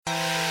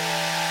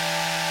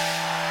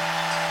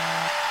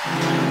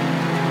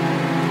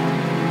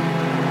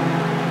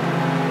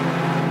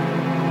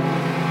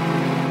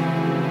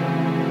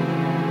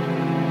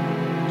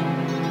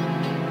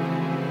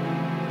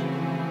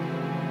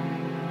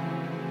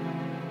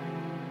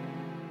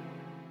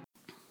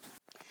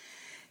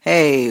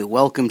Hey,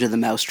 welcome to the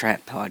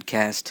Mousetrap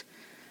podcast.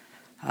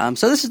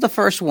 So this is the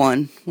first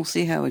one. We'll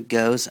see how it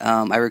goes.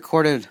 I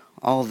recorded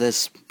all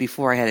this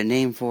before I had a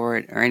name for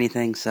it or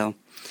anything, so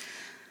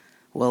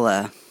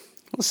we'll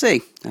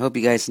see. I hope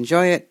you guys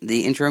enjoy it.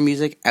 The intro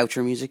music,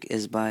 outro music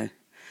is by a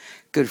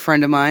good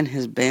friend of mine.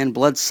 His band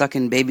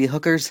Bloodsucking Baby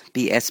Hookers,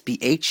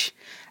 BSBH,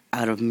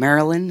 out of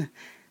Maryland.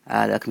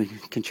 They'll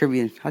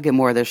contribute. I'll get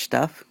more of their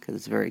stuff because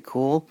it's very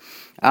cool.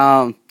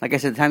 Like I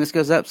said, the time this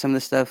goes up, some of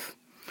the stuff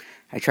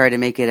I try to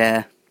make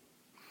it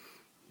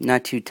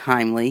not too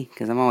timely,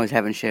 because I'm always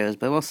having shows,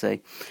 but we'll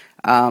see.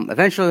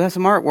 Eventually we'll have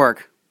some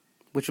artwork,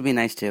 which will be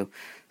nice too.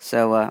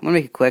 So I'm going to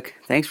make it quick.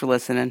 Thanks for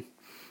listening,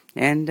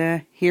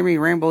 and hear me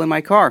ramble in my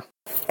car.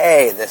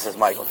 Hey, this is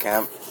Michael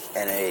Kemp,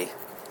 in a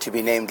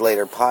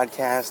to-be-named-later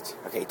podcast.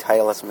 Okay,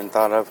 title hasn't been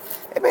thought of.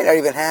 It may not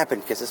even happen,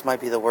 because this might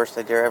be the worst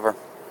idea ever.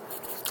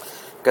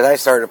 Because I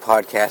started a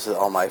podcast with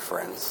all my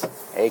friends,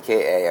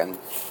 a.k.a. I'm going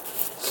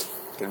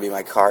to be in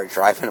my car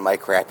driving to my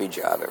crappy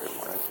job every morning.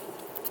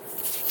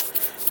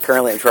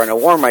 Currently, I'm trying to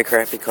warm my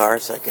crappy car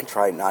so I can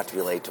try not to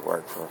be late to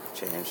work for a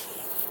change.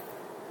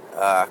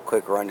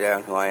 Quick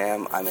rundown who I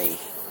am. I'm a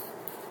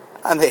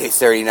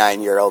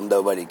 39-year-old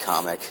nobody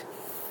comic.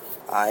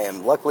 I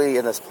am luckily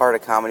in this part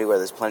of comedy where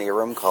there's plenty of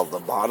room called The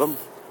Bottom.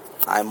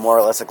 I'm more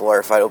or less a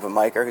glorified open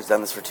micer who's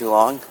done this for too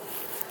long,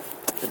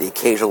 with the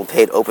occasional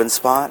paid open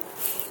spot.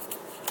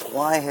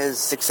 Why has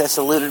success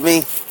eluded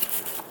me?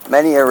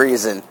 Many a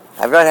reason.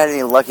 I've not had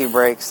any lucky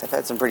breaks. I've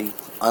had some pretty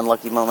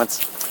unlucky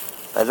moments.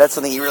 But that's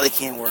something you really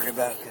can't worry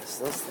about, because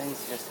those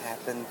things just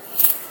happen,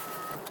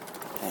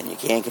 and you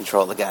can't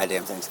control the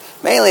goddamn things.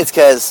 Mainly it's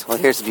because, well,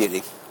 here's the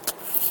beauty.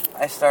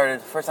 I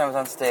started, first time I was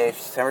on stage,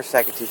 September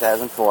 2nd,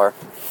 2004.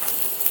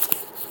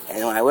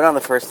 And when I went on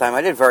the first time,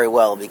 I did very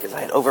well, because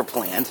I had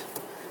overplanned.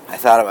 I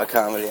thought about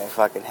comedy, I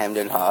fucking hemmed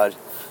and hawed,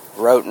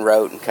 wrote,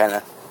 and kind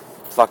of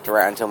fucked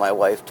around until my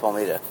wife told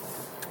me to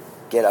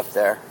get up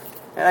there.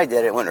 And I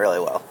did, it went really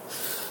well.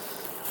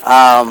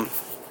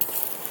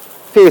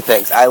 Few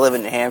things. I live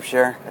in New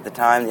Hampshire at the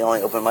time. The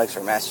only open mics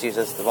were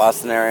Massachusetts, the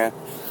Boston area.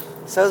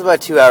 So it was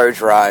about a 2-hour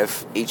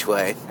drive each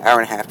way. Hour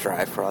and a half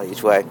drive probably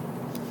each way.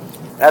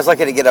 And I was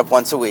lucky to get up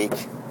once a week.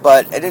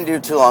 But I didn't do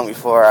it too long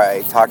before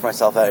I talked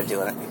myself out of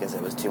doing it, because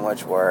it was too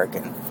much work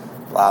and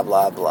blah,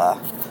 blah, blah.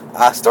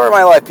 Story of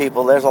my life,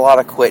 people. There's a lot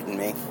of quit in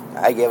me.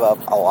 I give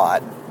up a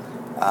lot.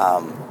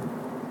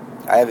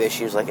 I have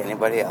issues like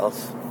anybody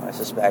else, I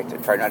suspect. I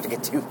try not to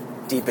get too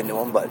deep into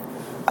them, but...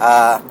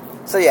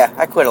 so yeah,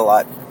 I quit a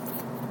lot.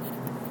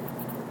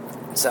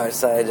 So I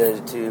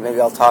decided to, maybe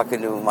I'll talk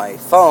into my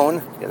phone,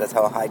 because that's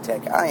how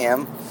high-tech I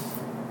am,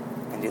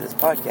 and do this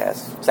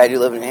podcast. So I do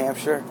live in New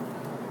Hampshire.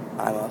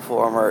 I'm a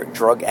former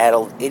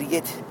drug-addled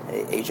idiot,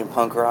 an Asian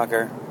punk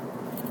rocker,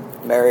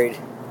 married,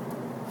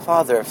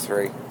 father of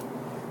 3.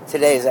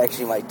 Today is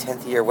actually my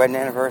 10th year wedding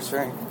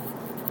anniversary.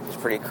 It's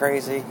pretty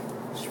crazy.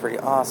 It's pretty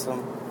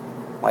awesome.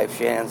 Wife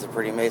Shannon's a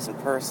pretty amazing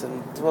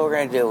person. So what we're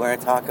going to do, we're going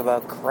to talk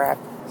about crap,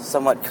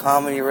 somewhat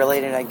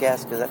comedy-related, I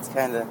guess, because that's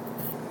kind of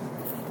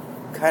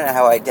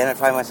how I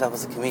identify myself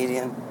as a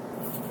comedian.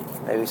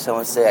 Maybe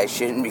someone say I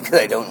shouldn't because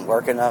I don't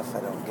work enough. I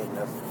don't get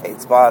enough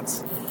paid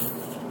spots.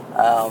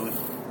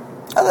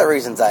 Other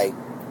reasons I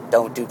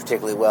don't do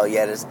particularly well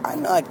yet is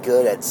I'm not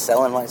good at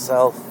selling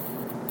myself.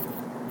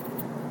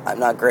 I'm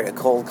not great at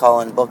cold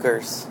calling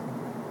bookers.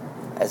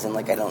 As in,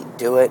 like, I don't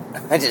do it.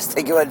 I just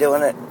think about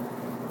doing it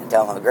and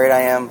tell them how great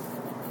I am.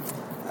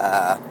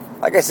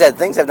 Like I said,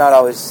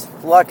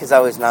 luck has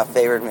always not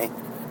favored me.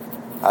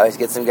 I always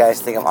get some guys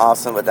to think I'm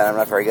awesome, but then I'm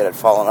not very good at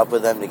following up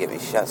with them to get me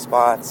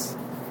spots.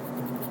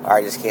 Or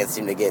I just can't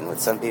seem to get in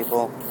with some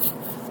people.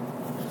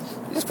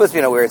 It just puts me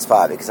in a weird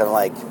spot, because I'm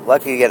like,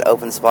 lucky to get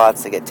open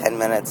spots to get 10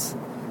 minutes.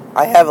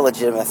 I have a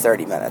legitimate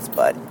 30 minutes,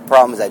 but the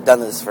problem is I've done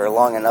this for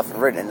long enough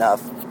and written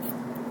enough,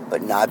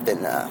 but not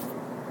been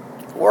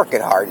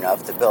working hard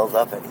enough to build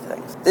up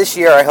anything. This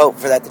year I hope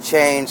for that to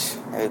change.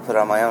 Maybe put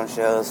on my own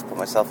shows, put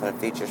myself in a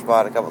feature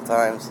spot a couple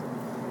times,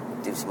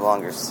 do some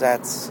longer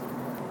sets.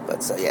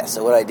 But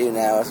so what I do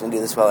now is I'm going to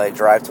do this while I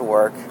drive to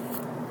work.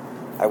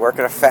 I work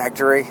at a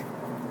factory.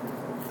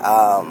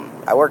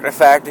 I work at a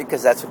factory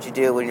because that's what you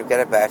do when you've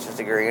got a bachelor's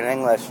degree in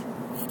English.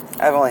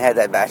 I've only had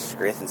that bachelor's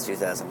degree since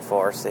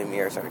 2004, same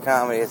year I started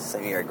comedy, it's the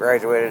same year I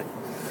graduated.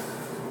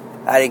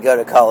 I didn't go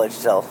to college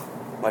till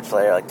much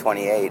later, like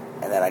 28,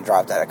 and then I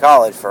dropped out of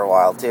college for a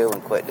while too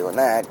and quit doing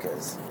that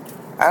because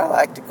I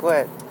like to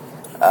quit.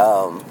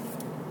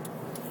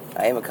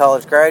 I am a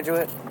college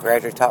graduate.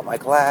 Graduate taught my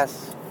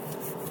class.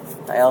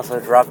 I also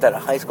dropped out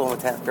of high school in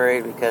the 10th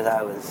grade because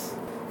I was,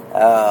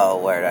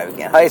 where did I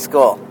begin? High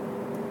school.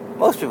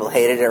 Most people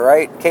hated it,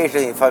 right?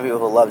 Occasionally you find people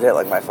who loved it,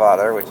 like my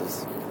father, which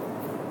is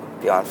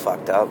beyond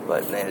fucked up,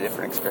 but they had a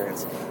different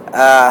experience.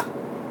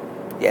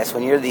 Yes,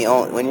 when you're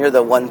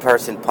the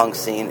one-person punk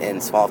scene in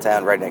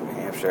small-town redneck New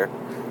Hampshire,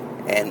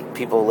 and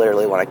people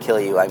literally want to kill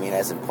you, I mean,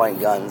 as in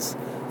point guns,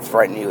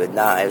 threaten you with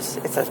knives,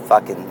 it's a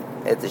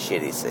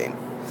shitty scene.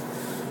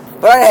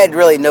 But I had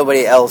really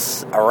nobody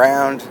else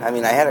around. I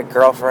mean, I had a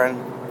girlfriend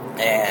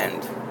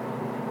and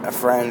a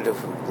friend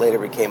who later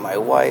became my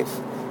wife,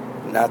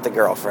 Not the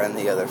girlfriend,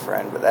 the other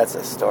friend, but that's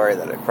a story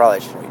that I probably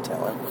shouldn't be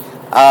telling.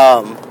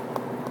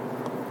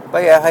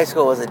 But yeah, high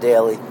school was a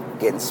daily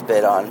getting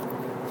spit on,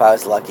 if I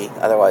was lucky.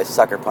 Otherwise,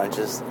 sucker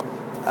punches.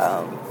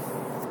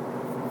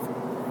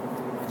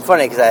 It's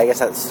funny because I guess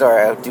that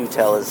story I do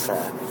tell is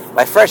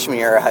my freshman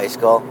year of high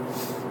school.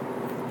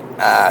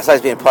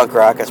 Besides being punk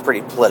rock, I was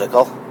pretty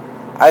political.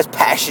 I was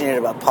passionate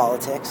about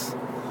politics.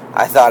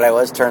 I thought I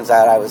was. Turns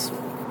out I was,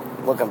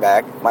 looking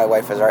back, my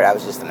wife was right. I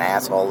was just an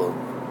asshole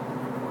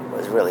who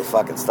was really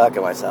fucking stuck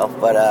in myself.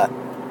 But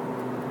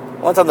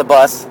once on the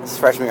bus, this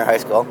freshman year of high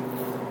school,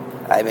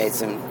 I made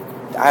some,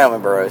 I don't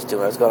remember what I was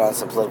doing. I was going on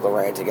some political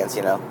rant against,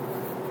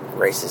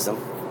 racism.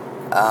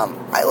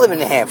 I live in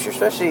New Hampshire,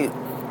 especially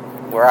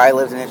where I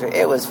lived in New Hampshire.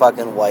 It was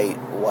fucking white,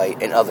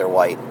 and other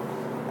white.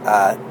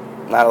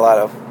 Not a lot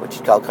of what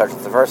you'd call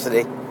cultural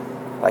diversity.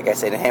 Like I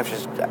say, New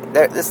Hampshire's,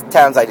 this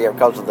town's idea of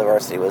cultural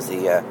diversity was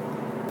the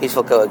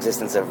peaceful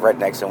coexistence of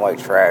rednecks and white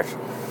trash.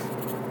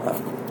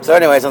 So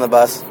anyways, on the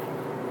bus,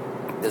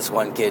 this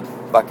one kid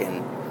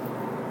fucking,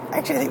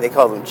 actually I think they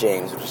called him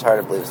James, which is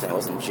hard to believe his name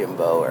wasn't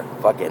Jimbo or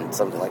fucking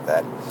something like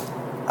that.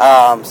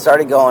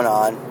 Started going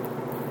on,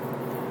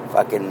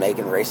 fucking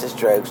making racist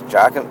jokes,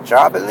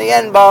 dropping the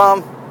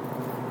N-bomb.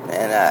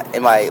 And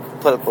in my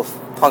political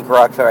punk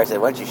rock fair, I said,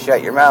 why don't you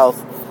shut your mouth?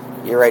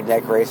 You're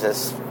redneck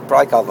racist.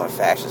 Probably called him a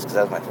fascist because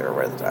that was my favorite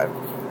word at the time.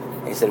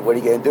 And he said, what are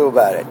you going to do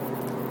about it?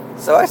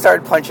 So I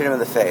started punching him in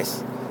the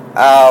face.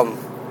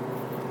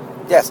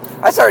 Yes,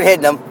 I started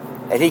hitting him,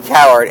 and he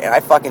cowered, and I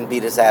fucking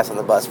beat his ass on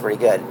the bus pretty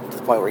good, to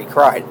the point where he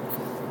cried.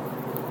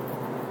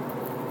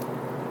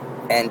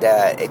 And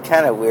it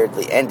kind of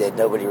weirdly ended.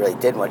 Nobody really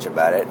did much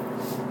about it.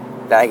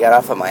 Then I got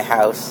off at my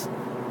house.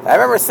 And I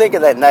remember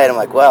thinking that night, I'm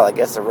like, well, I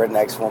guess the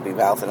rednecks won't be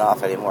mouthing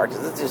off anymore,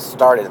 because it just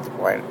started at the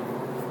point.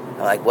 I'm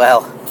like,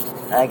 well,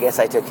 I guess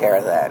I took care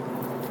of that.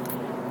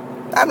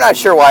 I'm not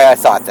sure why I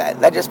thought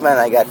that. That just meant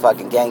I got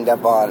fucking ganged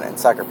up on and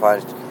sucker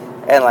punched.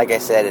 And like I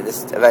said, it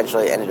just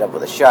eventually ended up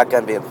with a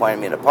shotgun being pointed at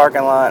me in a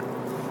parking lot.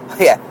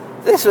 Yeah,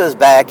 this was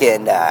back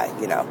in,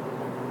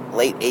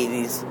 late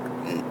 80s,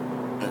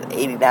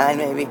 89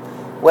 maybe,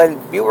 when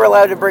you were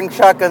allowed to bring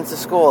shotguns to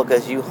school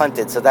because you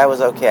hunted, so that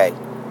was okay.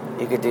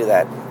 You could do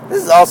that.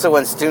 This is also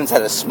when students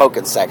had a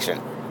smoking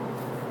section,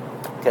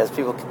 because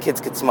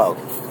kids could smoke.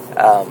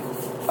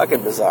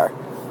 Fucking bizarre.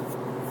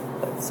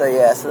 So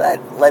yeah, so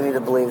that led me to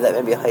believe that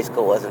maybe high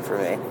school wasn't for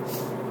me.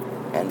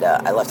 And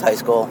I left high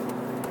school.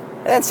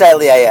 And then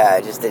sadly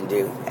I just didn't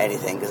do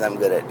anything because I'm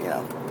good at,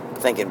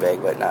 thinking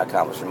big but not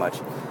accomplishing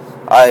much.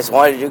 I just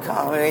wanted to do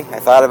comedy. I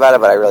thought about it,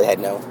 but I really had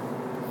no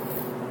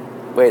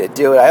way to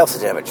do it. I also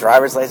didn't have a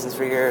driver's license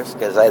for years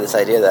because I had this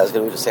idea that I was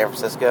going to move to San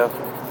Francisco.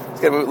 I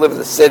was going to live in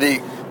the city.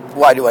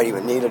 Why do I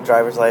even need a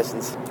driver's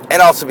license?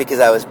 And also because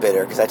I was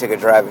bitter because I took a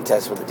driving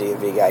test with a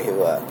DMV guy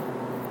who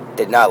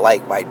did not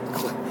like my...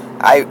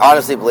 I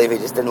honestly believe he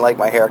just didn't like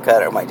my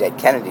haircut or my Dead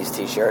Kennedy's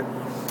t-shirt.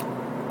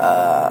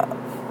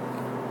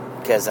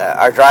 Because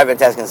our driving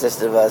test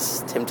consisted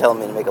of him telling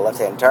me to make a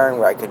left-hand turn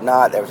where I could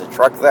not. There was a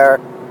truck there.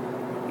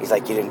 He's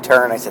like, you didn't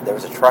turn. I said, there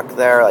was a truck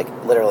there, like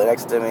literally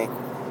next to me.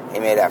 He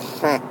made a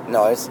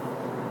noise.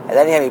 And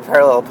then he had me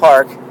parallel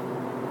park.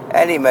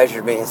 And he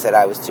measured me and said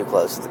I was too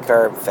close to the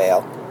curb.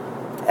 Fail.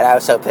 And I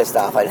was so pissed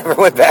off I never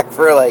went back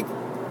for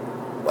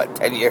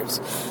 10 years?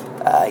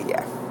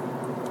 Yeah.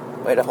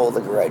 Way to hold a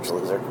grudge,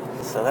 loser.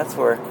 So that's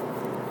where,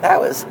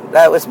 that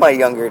was my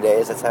younger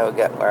days. That's how it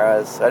got where I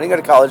was. So I didn't go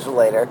to college until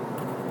later.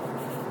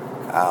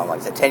 Like I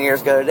said, 10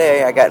 years ago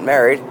today, I got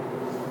married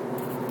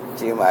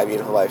to my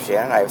beautiful wife,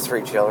 Shannon. I have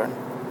 3 children.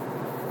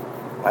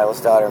 My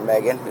oldest daughter,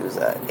 Megan, who's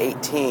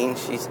 18.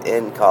 She's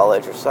in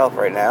college herself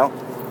right now.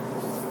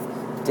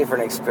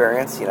 Different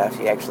experience. She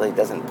actually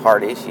doesn't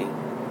party. She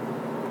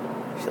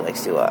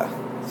likes to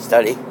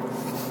study.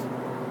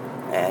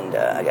 And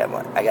I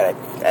got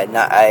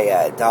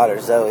a daughter,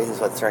 Zoe, who's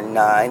about to turn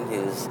 9,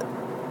 who's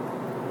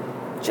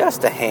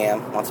just a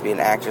ham, wants to be an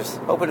actress,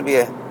 hoping to be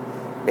a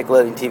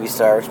Nickelodeon TV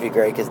star, which would be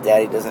great because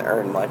Daddy doesn't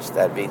earn much.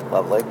 That'd be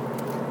lovely.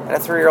 And a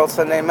 3-year-old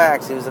son named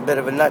Max, who's a bit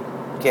of a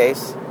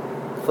nutcase,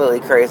 completely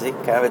crazy,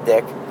 kind of a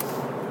dick,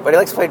 but he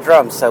likes to play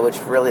drums, so which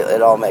really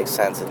it all makes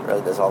sense. It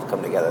really does all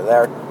come together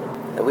there.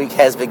 The week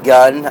has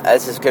begun.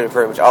 This is good for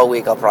pretty much all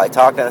week. I'll probably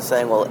talk on this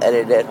thing. We'll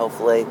edit it,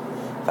 hopefully,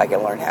 if I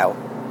can learn how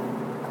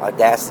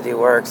Audacity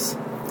works.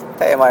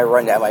 Tell you my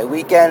rundown. My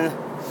weekend,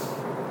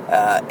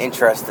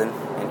 interesting,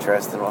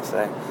 we'll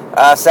say.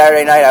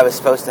 Saturday night, I was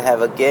supposed to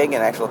have a gig,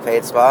 an actual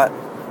paid spot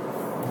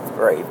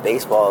for a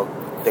baseball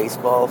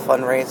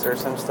fundraiser or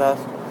some stuff.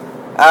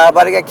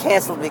 But it got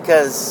canceled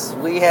because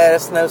we had a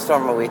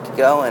snowstorm a week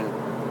ago, and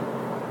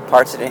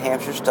parts of New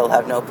Hampshire still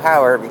have no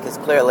power because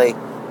clearly,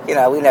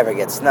 we never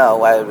get snow.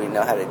 Why would we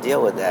know how to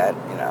deal with that?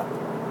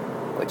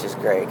 Which is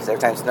great because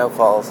every time snow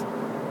falls,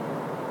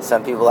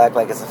 some people act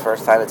like it's the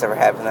first time it's ever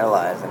happened in their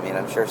lives. I mean,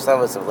 I'm sure some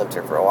of us have lived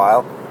here for a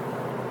while.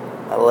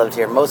 I've lived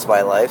here most of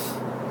my life,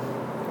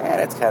 and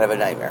it's kind of a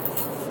nightmare.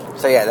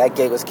 So yeah, that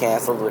gig was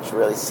canceled, which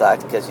really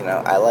sucked because,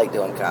 I like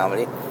doing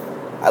comedy.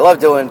 I love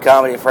doing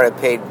comedy in front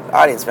of paid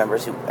audience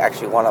members who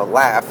actually want to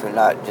laugh and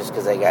not just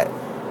because they got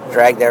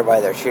dragged there by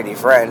their shitty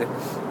friend,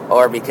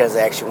 or because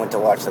they actually went to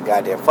watch the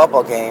goddamn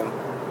football game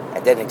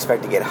and didn't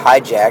expect to get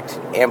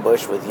hijacked,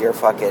 ambushed with your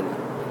fucking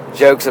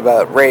jokes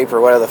about rape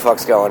or whatever the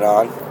fuck's going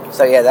on.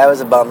 So yeah, that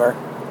was a bummer.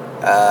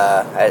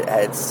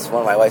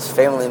 One of my wife's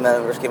family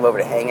members came over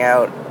to hang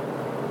out.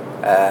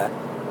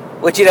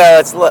 Which,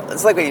 it's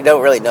like when you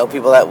don't really know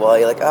people that well.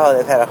 You're like, oh,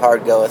 they've had a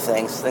hard go of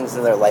things. Things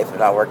in their life have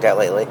not worked out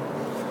lately.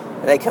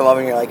 And they come over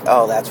and you're like,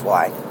 oh, that's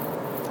why.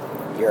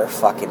 You're a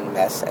fucking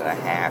mess and a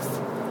half.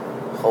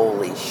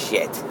 Holy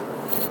shit.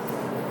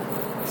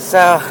 So,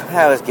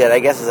 that was good. I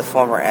guess as a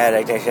former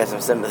addict, I should have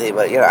some sympathy.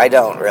 But, I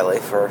don't really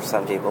for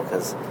some people.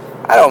 Because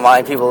I don't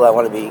mind people that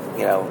want to be,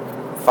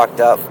 fucked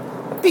up.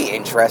 But be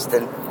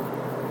interesting.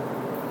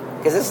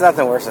 Because it's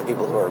nothing worse than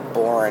people who are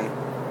boring,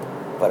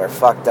 but are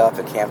fucked up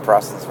and can't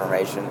process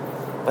information,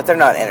 but they're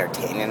not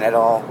entertaining at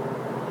all.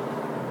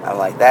 I'm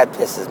like, that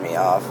pisses me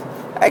off.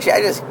 Actually,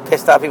 I just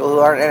pissed off people who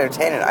aren't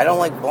entertaining. I don't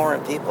like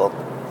boring people.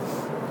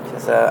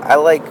 Because I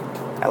like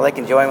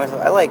enjoying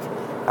myself.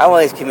 I'm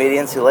one of these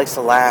comedians who likes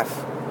to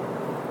laugh.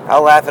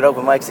 I'll laugh at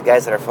open mics at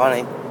guys that are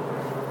funny.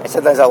 And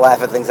sometimes I'll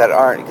laugh at things that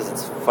aren't because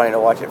it's funny to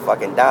watch it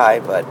fucking die,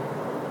 but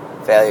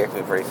failure can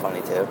be pretty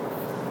funny too.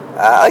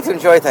 I like to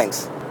enjoy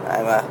things.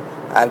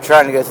 I'm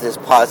trying to go through this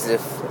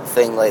positive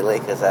thing lately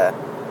because I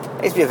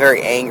used to be a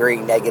very angry,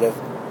 negative,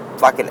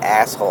 fucking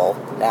asshole.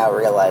 Now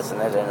realizing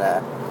it, and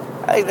I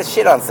like to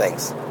shit on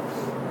things,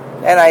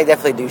 and I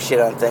definitely do shit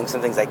on things.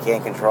 Some things I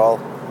can't control.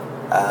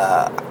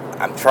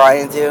 I'm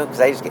trying to because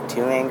I just get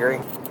too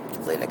angry,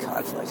 leading to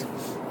conflict.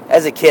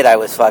 As a kid, I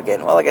was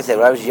fucking like I said,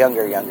 when I was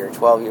younger,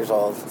 12 years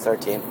old,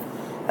 13.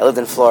 I lived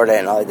in Florida,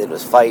 and all I did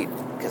was fight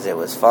because it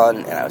was fun,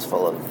 and I was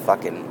full of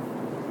fucking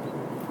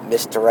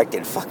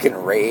misdirected fucking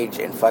rage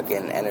and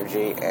fucking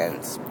energy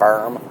and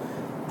sperm.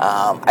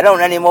 I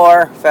don't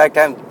anymore. In fact,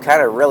 I'm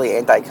kind of really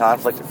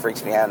anti-conflict. It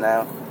freaks me out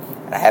now.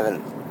 And I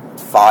haven't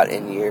fought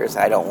in years.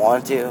 I don't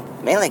want to.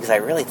 Mainly because I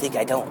really think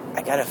I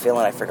got a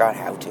feeling I forgot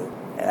how to.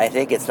 And I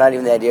think it's not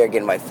even the idea of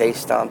getting my face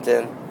stomped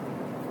in.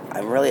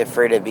 I'm really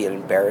afraid of being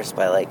embarrassed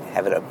by,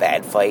 having a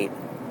bad fight.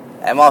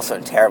 I'm also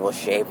in terrible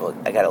shape.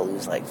 I gotta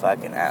lose,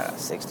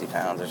 60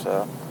 pounds or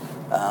so.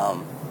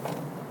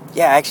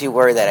 Yeah, I actually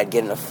worried that I'd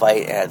get in a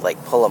fight and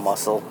I'd, pull a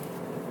muscle,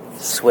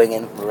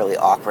 swinging really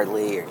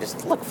awkwardly, or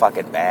just look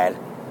fucking bad.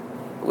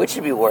 Which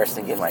would be worse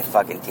than getting my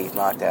fucking teeth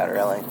knocked out,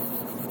 really.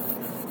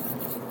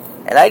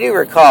 And I do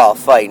recall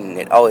fighting,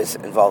 it always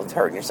involved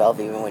hurting yourself,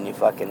 even when you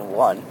fucking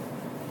won.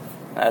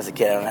 When I was a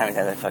kid, I don't know how many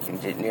times I fucking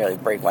did nearly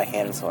break my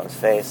hand in someone's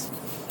face.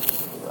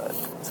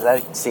 So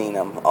that scene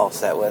I'm all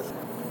set with.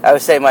 I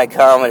would say my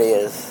comedy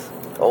is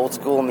old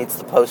school meets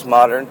the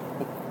postmodern.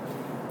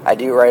 I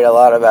do write a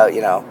lot about,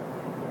 I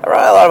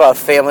write a lot about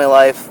family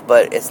life,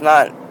 but it's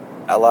not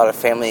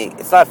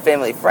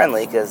family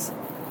friendly because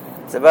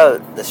it's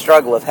about the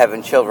struggle of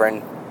having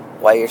children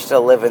while you're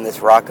still living this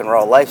rock and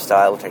roll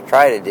lifestyle, which I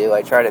try to do.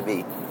 I try to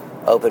be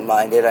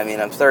open-minded. I mean,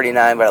 I'm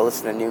 39, but I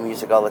listen to new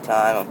music all the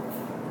time.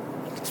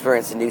 I'm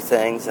experiencing new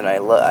things, and I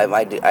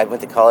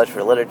went to college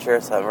for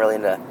literature, so I'm really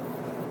into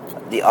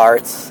the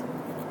arts.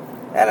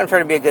 And I'm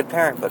trying to be a good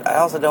parent, but I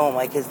also don't want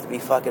my kids to be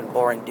fucking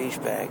boring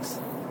douchebags.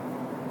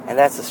 And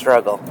that's the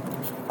struggle.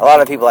 A lot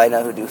of people I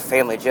know who do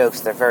family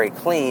jokes, they're very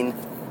clean.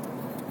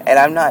 And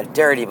I'm not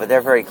dirty, but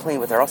they're very clean,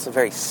 but they're also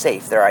very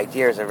safe. Their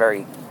ideas are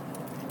very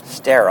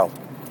sterile.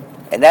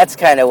 And that's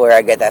kind of where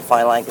I get that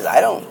fine line, because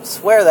I don't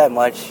swear that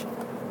much.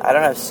 I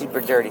don't have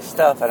super dirty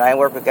stuff, and I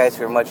work with guys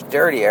who are much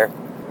dirtier.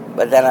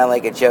 But then I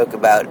make a joke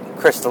about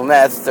crystal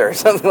meth or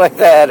something like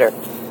that, or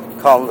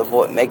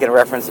making a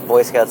reference to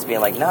Boy Scouts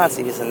being like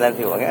Nazis, and then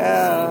people are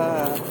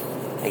like,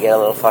 they get a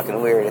little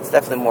fucking weird. It's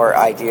definitely more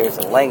ideas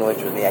and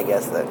language with me, I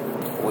guess, that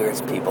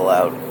weirds people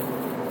out.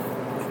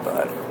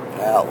 But,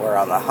 well, we're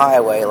on the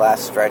highway,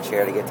 last stretch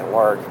here to get to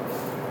work.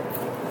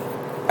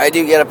 I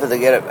do get up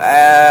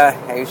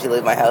I usually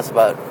leave my house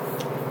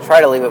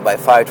try to leave it by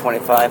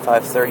 5:25,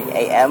 5:30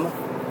 a.m.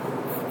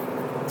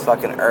 It's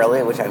fucking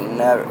early, which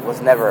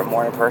was never a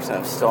morning person.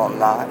 I'm still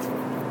not.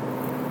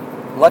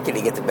 I'm lucky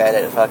to get to bed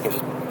at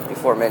fucking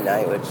before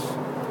midnight, which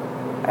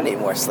I need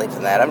more sleep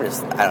than that.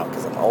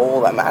 Because I'm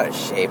old, I'm out of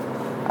shape.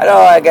 I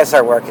gotta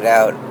start working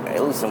out. I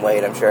lose some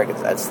weight, I'm sure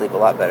I'd sleep a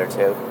lot better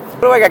too.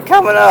 What do I got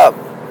coming up?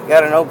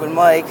 Got an open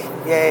mic,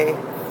 yay.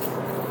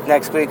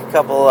 Next week, a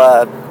couple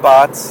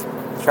bots.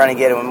 Trying to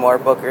get in more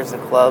bookers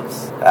and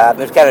clubs. I've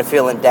been kind of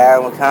feeling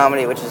down with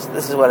comedy,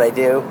 this is what I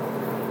do.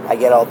 I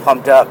get all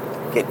pumped up,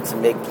 get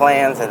some big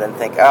plans, and then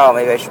think, oh,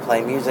 maybe I should play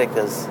music,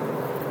 because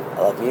I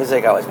love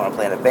music. I always want to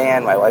play in a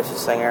band. My wife's a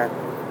singer.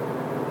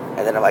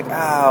 And then I'm like,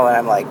 oh, and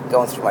I'm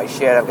going through my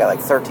shit. I've got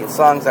 13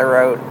 songs I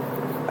wrote.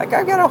 I've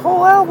got a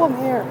whole album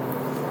here.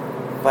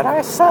 But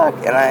I suck,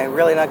 and I'm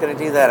really not going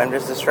to do that. I'm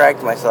just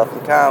distracting myself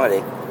from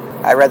comedy.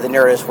 I read The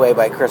Nerdist Way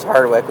by Chris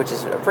Hardwick, which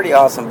is a pretty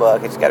awesome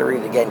book. I just got to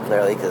read it again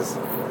clearly, because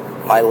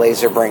my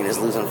laser brain is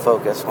losing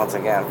focus once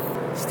again.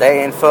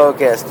 Staying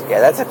focused. Yeah,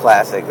 that's a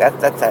classic.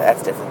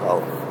 That's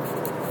difficult.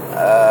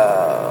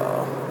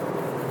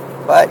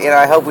 But,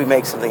 I hope we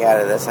make something out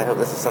of this. I hope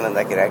this is something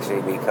that can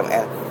actually become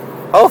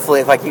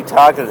hopefully, if I keep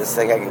talking to this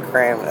thing, I can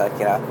cram,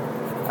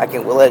 I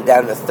can will it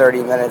down to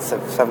 30 minutes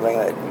of something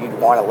that you'd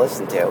want to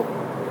listen to.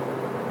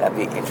 That'd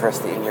be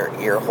interesting in your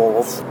ear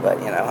holes. But,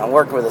 I'm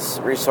working with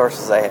the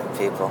resources I have,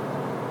 people.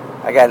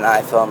 I got an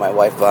iPhone my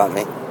wife bought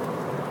me.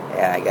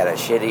 And I got a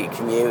shitty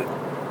commute.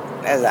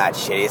 It's not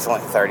shitty, it's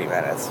only 30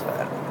 minutes,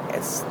 but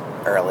it's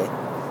early.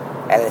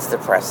 And it's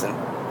depressing.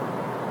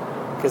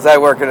 Because I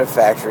work in a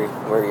factory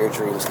where your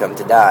dreams come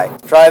to die.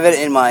 Driving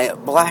in my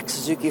black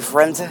Suzuki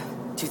Forenza,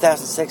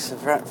 2006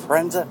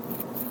 Forenza.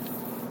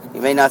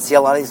 You may not see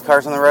a lot of these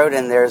cars on the road,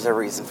 and there's a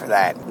reason for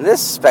that.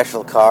 This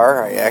special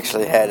car, I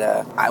actually had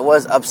I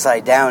was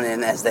upside down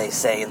in, as they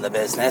say in the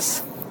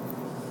business.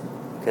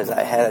 Because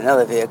I had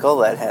another vehicle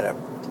that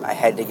I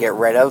had to get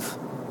rid of.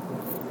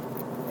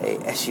 A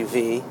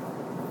SUV.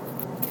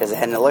 Because it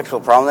had an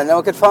electrical problem that no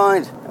one could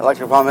find. The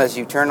electrical problem is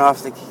you turn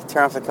off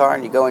the car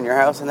and you go in your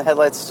house and the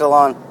headlights are still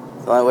on.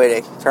 The only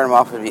way to turn them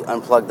off would be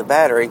unplug the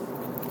battery.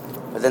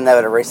 But then that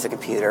would erase the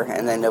computer,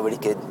 and then nobody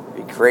could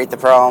recreate the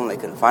problem. They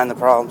couldn't find the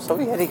problem, so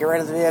we had to get rid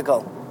of the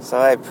vehicle.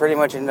 So I pretty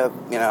much ended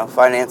up,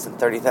 financing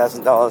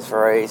 $30,000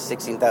 for a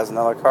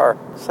 $16,000 car.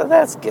 So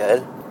that's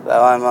good.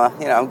 So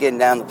I'm getting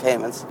down the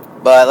payments.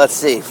 But let's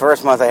see.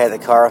 First month I had the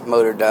car,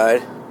 motor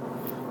died.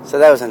 So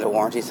that was under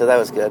warranty, so that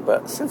was good.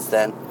 But since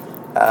then,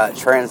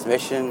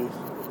 transmission,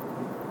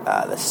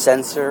 the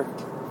sensor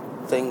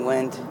thing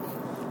went.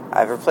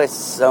 I've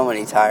replaced so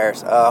many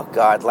tires. Oh,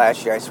 God.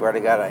 Last year, I swear to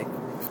God, I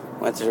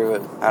went through,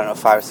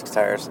 5 or 6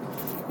 tires.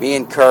 Me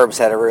and curbs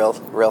had a real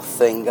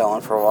thing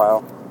going for a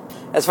while.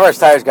 As far as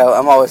tires go,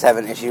 I'm always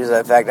having issues.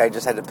 In fact, I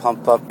just had to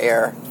pump up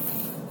air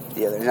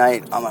the other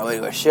night on my way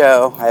to a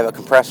show. I have a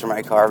compressor in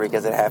my car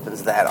because it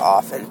happens that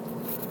often.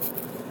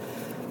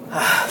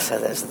 So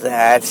there's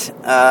that.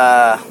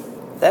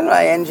 Then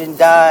my engine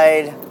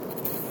died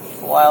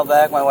a while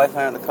back. My wife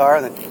went in the car,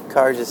 and the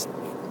car just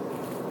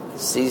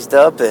seized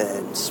up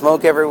and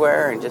smoke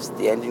everywhere, and just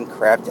the engine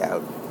crapped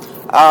out.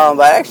 But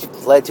it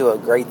actually led to a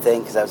great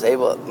thing because I was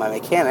able, my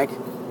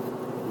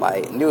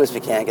newest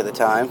mechanic at the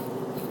time,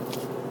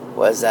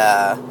 was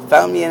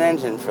found me an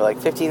engine for like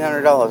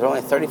 $1,500.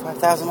 Only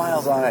 35,000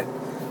 miles on it,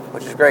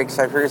 which is great because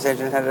my previous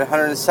engine had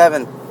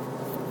 107.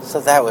 So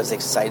that was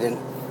exciting.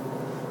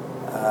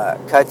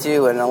 Cut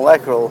to an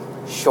electrical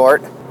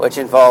short, which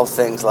involves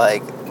things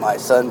like my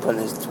son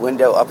putting his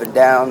window up and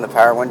down, the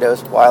power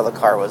windows, while the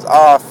car was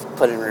off,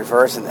 put in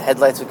reverse, and the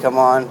headlights would come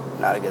on.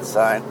 Not a good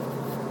sign.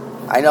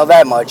 I know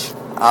that much.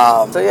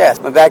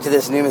 Went back to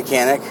this new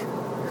mechanic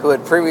who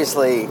had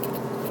previously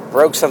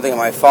broke something in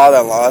my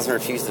father-in-law's and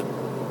refused to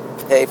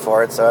pay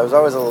for it, so I was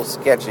always a little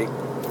sketchy.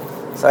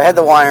 So I had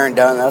the wiring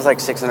done. That was like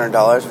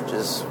 $600, which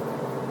is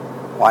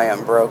why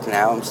I'm broke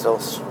now. I'm still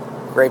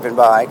scraping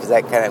by because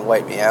that kind of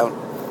wiped me out.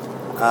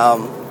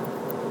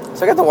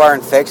 So I got the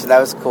wiring fixed, and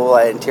that was cool.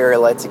 I had interior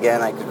lights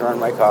again. I could run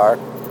my car.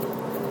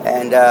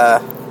 And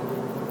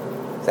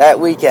that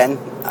weekend,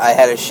 I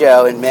had a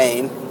show in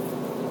Maine.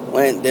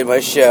 Went and did my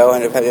show.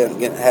 Ended up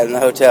had in the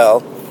hotel.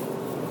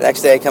 The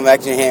next day, I come back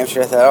to New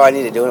Hampshire. I thought, I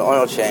need to do an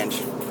oil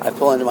change. I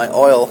pull into my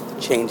oil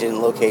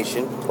changing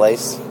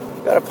place.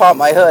 Got to pop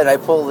my hood. I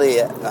pull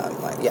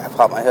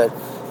pop my hood.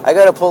 I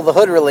got to pull the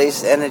hood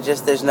release, and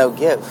there's no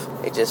give.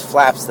 It just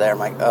flaps there. I'm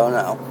like, oh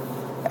no.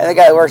 And the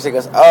guy who works there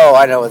goes, oh,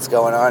 I know what's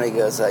going on. He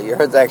goes, your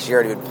hood's actually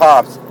already been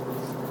popped,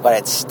 but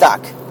it's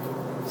stuck.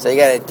 So you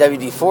got to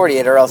WD-40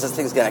 it, or else this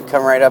thing's going to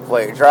come right up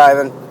while you're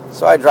driving.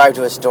 So I drive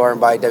to a store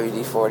and buy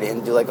WD-40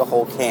 and do like a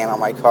whole can on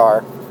my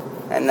car,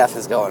 and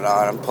nothing's going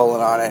on. I'm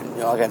pulling on it and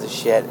doing all kinds of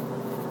shit.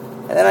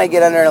 And then I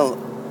get under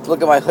and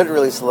look at my hood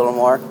release a little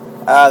more.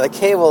 The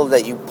cable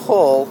that you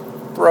pull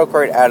broke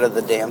right out of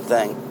the damn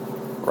thing,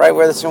 right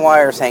where the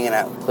wire's hanging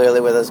out.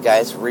 Clearly where those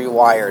guys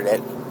rewired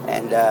it.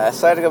 And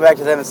so I had to go back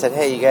to them and said,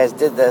 hey, you guys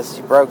did this,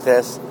 you broke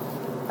this.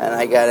 And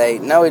I got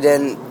no, we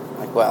didn't.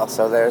 Like, well,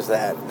 so there's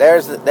that.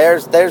 There's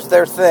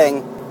their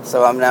thing.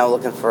 So I'm now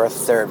looking for a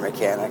third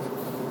mechanic.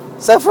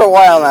 So for a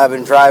while now, I've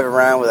been driving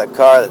around with a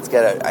car that's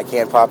I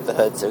can't pop the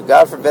hood. So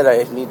God forbid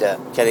I need to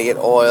kind of get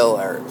oil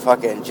or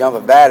fucking jump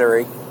a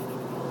battery.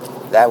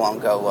 That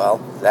won't go well,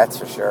 that's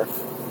for sure.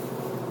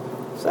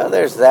 So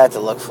there's that to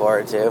look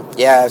forward to.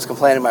 Yeah, I was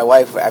complaining to my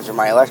wife after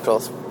my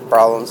electrical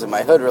problems and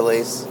my hood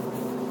release.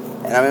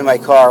 And I'm in my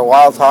car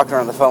while talking to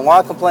her on the phone,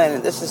 while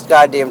complaining. This is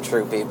goddamn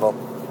true, people.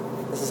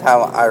 This is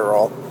how I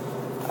roll.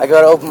 I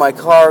go to open my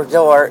car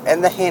door,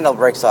 and the handle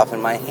breaks off in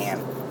my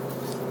hand.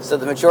 So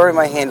the majority of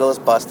my handle is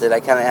busted. I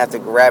kind of have to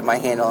grab my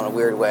handle in a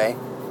weird way,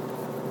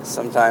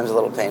 sometimes a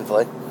little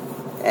painfully,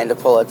 and to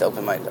pull it to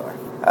open my door.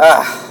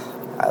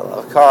 I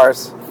love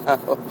cars.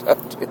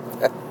 Don't do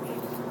that.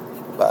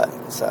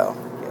 But, so,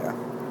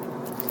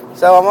 yeah.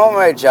 So I'm on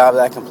my job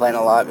that I complain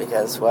a lot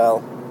because,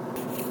 well,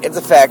 it's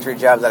a factory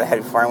job that I had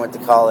before I went to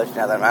college.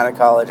 Now that I'm out of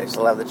college, I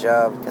still have the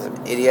job because I'm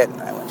an idiot.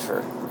 I went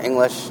for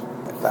English,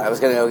 but I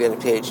was going to go get a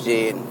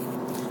PhD.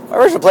 And my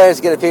original plan was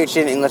to get a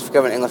PhD in English,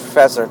 become an English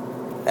professor.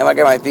 Then when I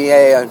got my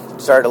BA, I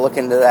started to look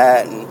into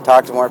that and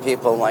talk to more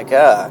people. I'm like, do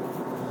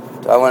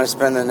I want to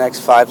spend the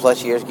next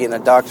 5+ years getting a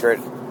doctorate?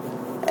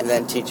 And and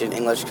then teaching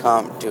English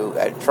comp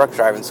at truck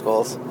driving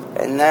schools.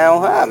 And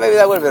now, maybe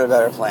that would have been a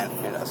better plan.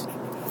 Who knows?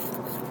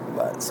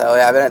 But so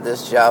yeah, I've been at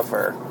this job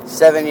for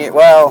 7 years.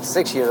 Well,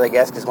 6 years, I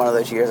guess, because one of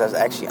those years I was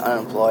actually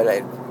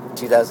unemployed.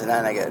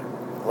 2009, I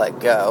got let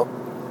go.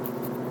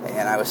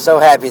 And I was so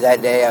happy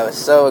that day. I was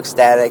so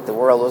ecstatic. The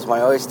world was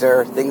my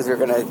oyster. Things were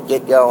going to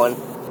get going.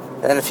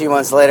 Then a few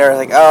months later, I was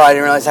like, I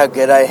didn't realize how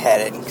good I had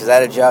it. Because I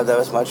had a job that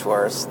was much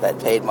worse, that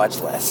paid much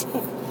less.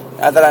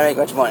 Not that I make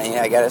much money.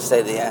 I got to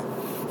say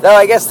though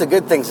I guess the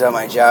good things about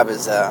my job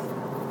is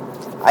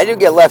I do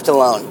get left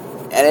alone.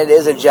 And it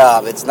is a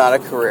job. It's not a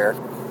career.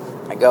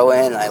 I go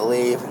in, I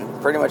leave,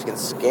 and pretty much can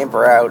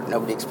scamper out.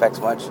 Nobody expects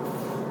much.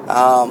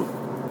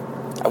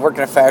 I work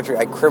in a factory.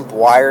 I crimp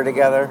wire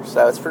together,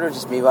 so it's pretty much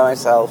just me by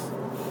myself.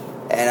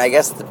 And I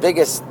guess the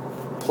biggest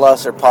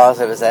plus or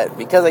positive is that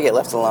because I get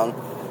left alone,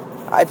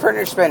 I pretty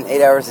much spend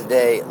 8 hours a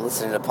day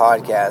listening to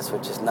podcasts,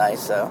 which is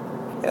nice. So,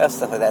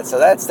 stuff like that. So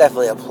that's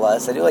definitely a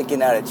plus. I do like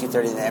getting out at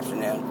 2:30 in the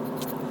afternoon.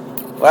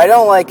 What I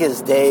don't like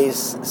is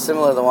days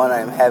similar to the one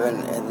I'm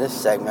having in this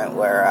segment,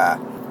 where I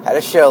had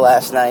a show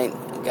last night,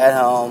 got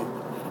home,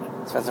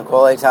 spent some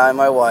quality time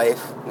with my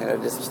wife,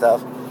 did some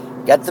stuff.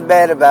 Got to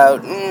bed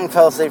about,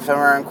 fell asleep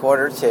somewhere around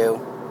 1:45,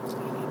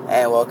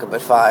 and woke up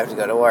at 5 to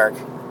go to work.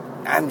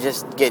 I'm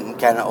just getting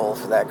kind of old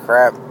for that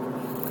crap.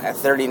 At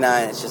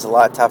 39, it's just a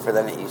lot tougher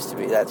than it used to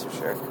be, that's for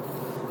sure.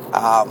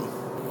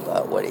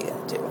 But what are you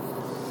going to do?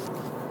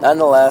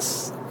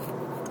 Nonetheless,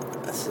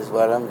 this is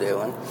what I'm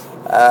doing.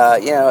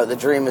 The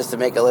dream is to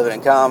make a living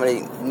in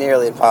comedy.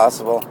 Nearly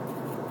impossible.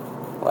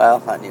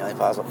 Well, not nearly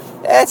impossible.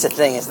 That's the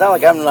thing. It's not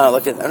like I'm not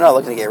looking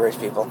to get rich,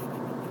 people.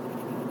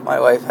 My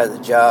wife has a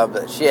job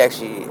that she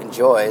actually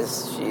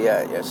enjoys. She's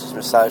a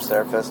massage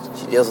therapist.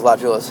 She deals with a lot of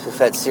people who've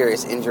had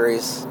serious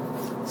injuries.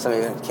 Some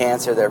even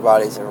cancer. Their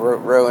bodies are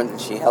ruined, and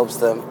she helps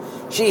them.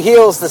 She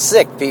heals the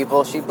sick,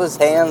 people. She puts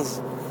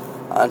hands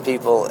on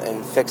people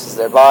and fixes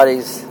their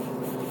bodies,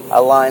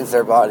 aligns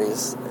their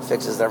bodies,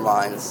 fixes their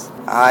minds.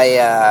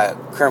 I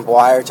crimp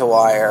wire to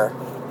wire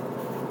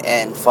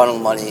and funnel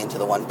money into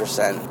the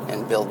 1%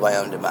 and build my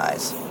own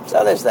demise.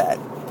 So there's that.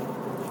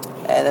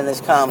 And then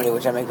there's comedy,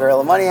 which I make very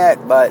little money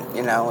at, but,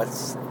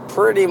 it's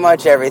pretty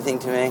much everything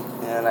to me.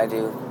 And I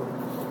do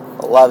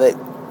love it,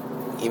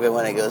 even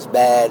when it goes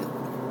bad,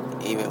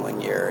 even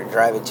when you're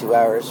driving 2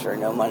 hours for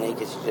no money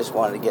because you just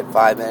wanted to get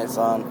 5 minutes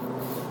on,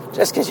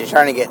 just because you're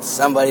trying to get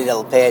somebody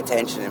to pay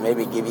attention and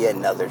maybe give you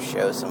another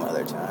show some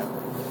other time.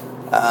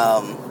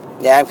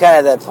 I'm kind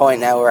of at that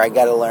point now where I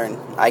gotta learn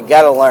how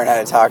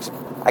to talk.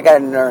 I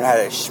gotta learn how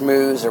to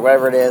schmooze or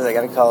whatever it is. I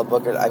gotta call a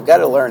booker. I've got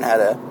to learn how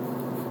to.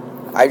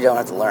 I don't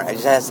have to learn. I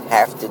just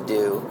have to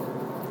do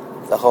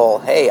the whole,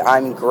 hey,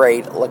 I'm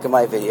great, look at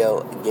my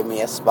video, give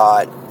me a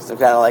spot. So I'm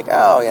kind of like,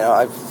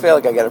 I feel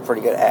like I got a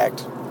pretty good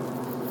act.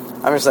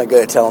 I'm just not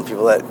good at telling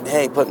people that,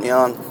 hey, put me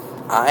on.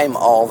 I'm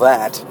all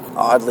that.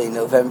 Oddly,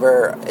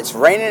 November, it's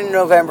raining in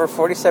November,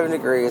 47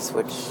 degrees,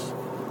 which is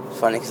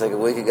funny because like a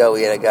week ago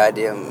we had a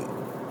goddamn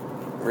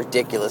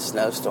ridiculous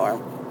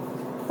snowstorm.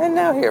 And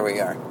now here we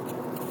are.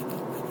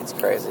 It's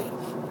crazy.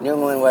 New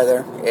England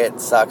weather,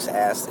 it sucks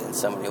ass in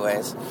so many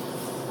ways.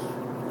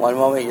 One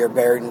moment you're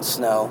buried in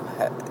snow,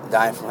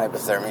 dying from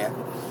hypothermia.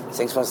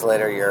 6 months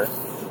later, you're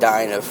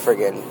dying of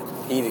friggin'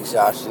 heat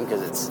exhaustion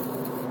because it's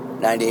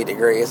 98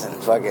 degrees and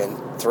fucking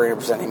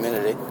 300%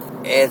 humidity.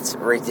 It's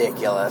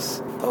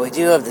ridiculous. But we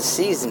do have the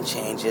season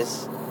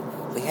changes.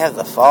 We have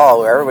the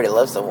fall where everybody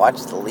loves to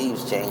watch the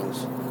leaves change,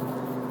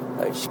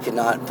 which could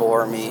not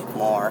bore me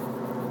more.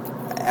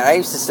 And I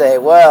used to say,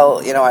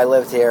 I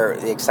lived here,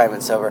 the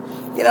excitement's over.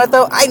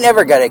 Though, I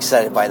never got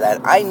excited by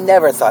that. I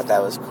never thought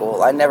that was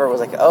cool. I never was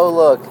like, oh,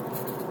 look,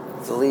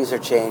 the leaves are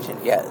changing.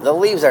 Yeah, the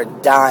leaves are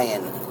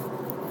dying.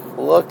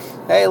 Look,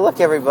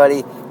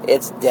 everybody,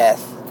 it's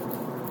death.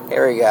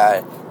 Here we got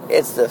it.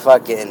 It's the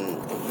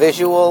fucking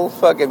visual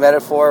fucking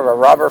metaphor of a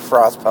Robert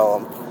Frost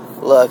poem.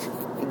 Look,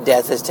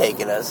 death has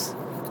taken us.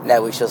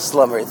 Now we shall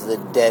slumber to the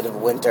dead of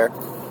winter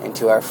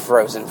into our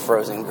frozen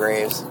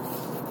graves.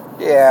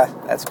 Yeah,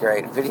 that's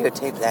great.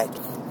 Videotape that.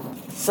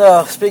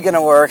 So, speaking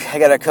of work, I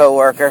got a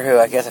co-worker who,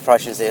 I guess I probably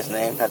shouldn't say his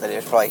name, not that he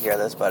would probably hear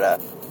this, but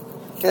the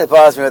thing that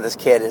bothers me with this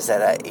kid is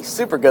that he's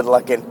super good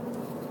looking.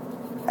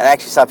 And I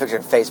actually saw a picture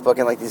on Facebook,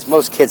 and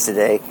most kids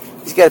today,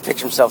 he's got a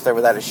picture of himself there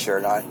without his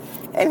shirt on.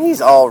 And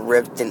he's all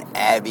ripped and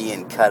abby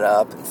and cut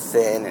up and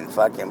thin and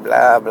fucking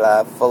blah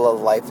blah, full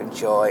of life and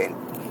joy,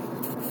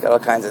 and got all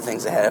kinds of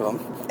things ahead of him.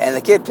 And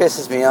the kid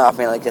pisses me off,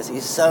 mainly because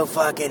he's so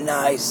fucking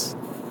nice.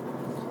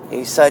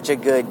 He's such a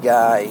good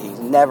guy. He's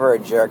never a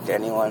jerk to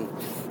anyone.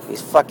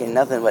 He's fucking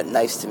nothing but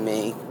nice to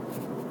me.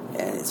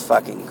 And it's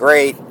fucking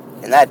great.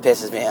 And that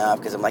pisses me off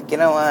because I'm like, you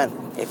know what?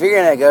 If you're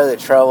going to go to the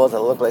trouble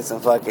to look like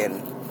some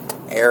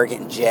fucking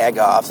arrogant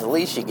jagoffs, the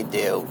least you could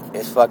do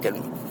is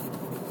fucking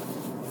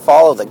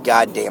follow the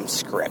goddamn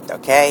script,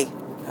 okay?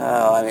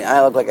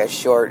 I look like a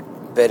short,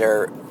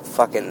 bitter,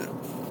 fucking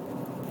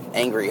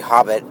angry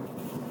hobbit.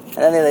 And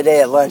then the other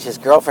day at lunch, his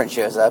girlfriend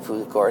shows up,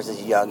 who, of course,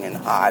 is young and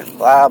hot,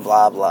 blah,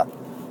 blah, blah.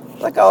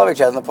 Like all over each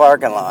other in the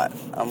parking lot.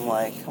 I'm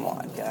like, come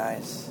on,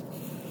 guys.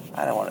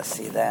 I don't want to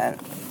see that.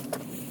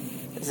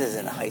 This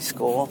isn't high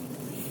school.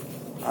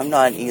 I'm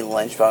not eating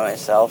lunch by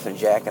myself and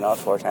jacking off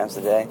 4 times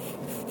a day.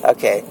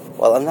 Okay,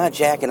 well, I'm not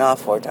jacking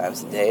off 4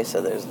 times a day,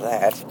 so there's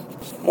that.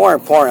 More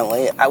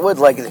importantly, I would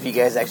like it if you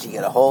guys actually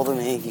get a hold of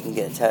me. You can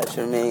get in touch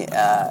with me.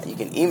 You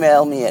can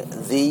email me at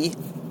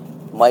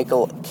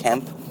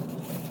 @TheMichaelKemp.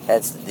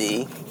 That's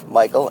the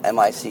Michael,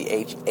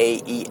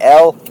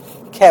 Michael,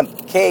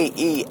 Kemp,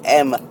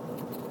 Kemp.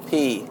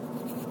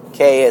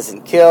 K as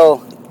in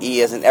kill,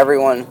 E as in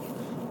everyone,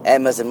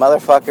 M as in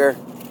motherfucker,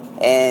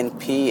 and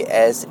P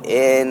as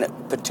in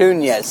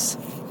petunias.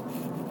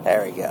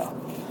 There we go.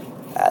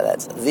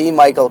 That's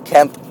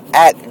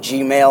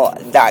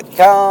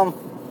themichaelkemp@gmail.com.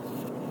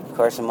 Of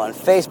course, I'm on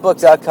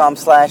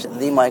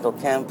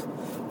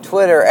Facebook.com/themichaelkemp.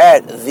 Twitter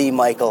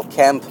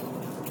 @themichaelkemp.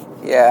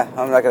 Yeah,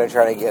 I'm not going to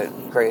try to get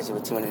crazy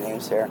with too many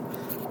names here.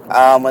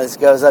 When this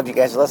goes up, you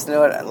guys listen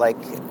to it,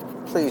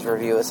 please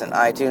review us on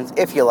iTunes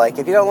if you like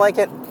it. If you don't like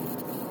it,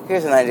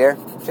 here's an idea.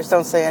 Just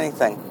don't say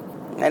anything.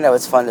 I know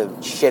it's fun to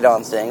shit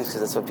on things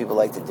because that's what people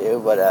like to do,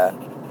 but I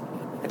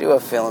do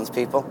have feelings,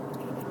 people.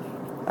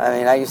 I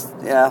mean,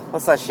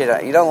 let's not shit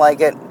on it. You don't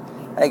like it?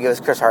 I think it was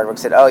Chris Hardwick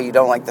said, oh, you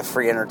don't like the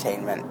free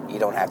entertainment. You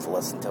don't have to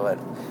listen to it.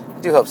 I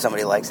do hope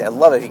somebody likes it. I'd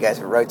love it if you guys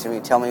would write to me,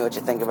 tell me what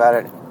you think about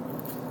it.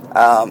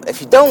 If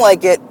you don't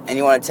like it and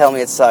you want to tell me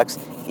it sucks,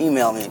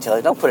 email me and tell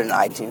me. Don't put an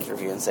iTunes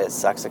review and say it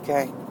sucks,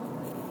 okay?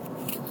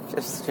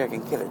 Just give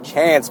it a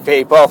chance,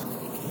 people.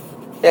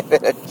 Give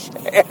it a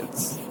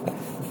chance.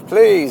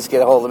 Please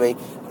get a hold of me.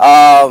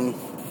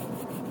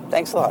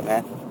 Thanks a lot,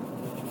 man.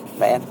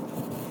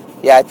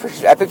 Yeah, I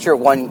picture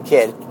one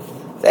kid.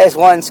 There's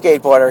one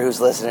skateboarder who's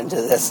listening to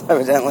this,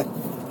 evidently.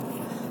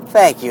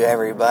 Thank you,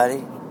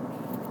 everybody.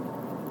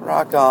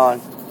 Rock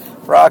on,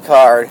 rock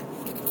hard,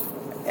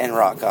 and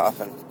rock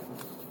often.